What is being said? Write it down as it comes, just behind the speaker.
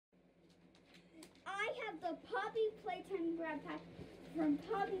the Poppy Playtime grab pack from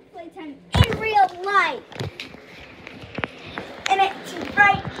Poppy Playtime in real life. And it's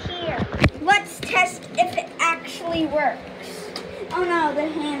right here. Let's test if it actually works. Oh no, the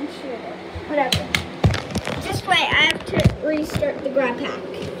hand shooter. Whatever. Just wait, I have to restart the grab pack.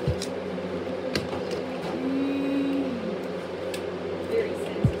 Very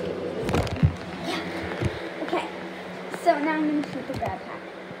sensitive. Yeah. Okay. So now I'm going to shoot the grab pack.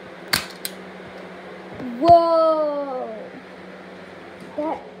 Whoa!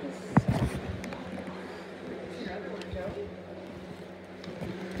 That is...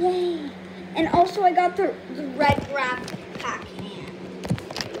 Yay! And also I got the red grab pack hand.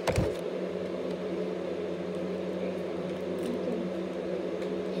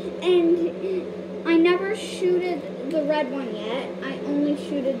 And I never shooted the red one yet. I only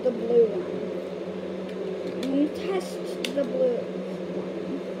shooted the blue one. I'm going to test the blue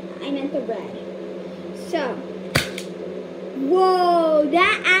one. I meant the red. So, whoa,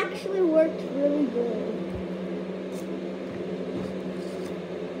 that actually worked really good.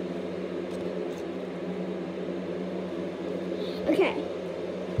 Okay.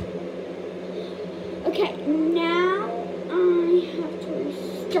 Okay, now I have to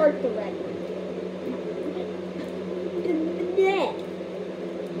restart the red one.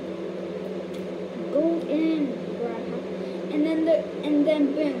 Go in, grab pack. And then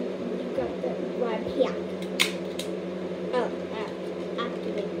boom, you got the grab pack. Oh,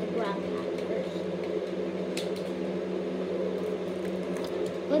 activate the grab pack first.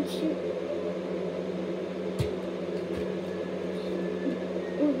 Let's shoot.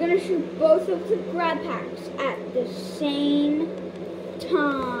 We're gonna shoot both of the grab packs at the same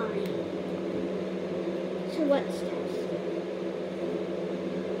time. So let's test it.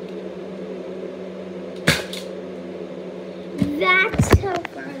 That's how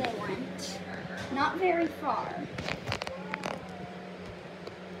far they went. Not very far.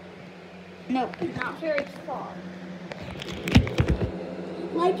 Nope, not very far.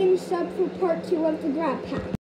 Like and sub for part 2 of the grab pack.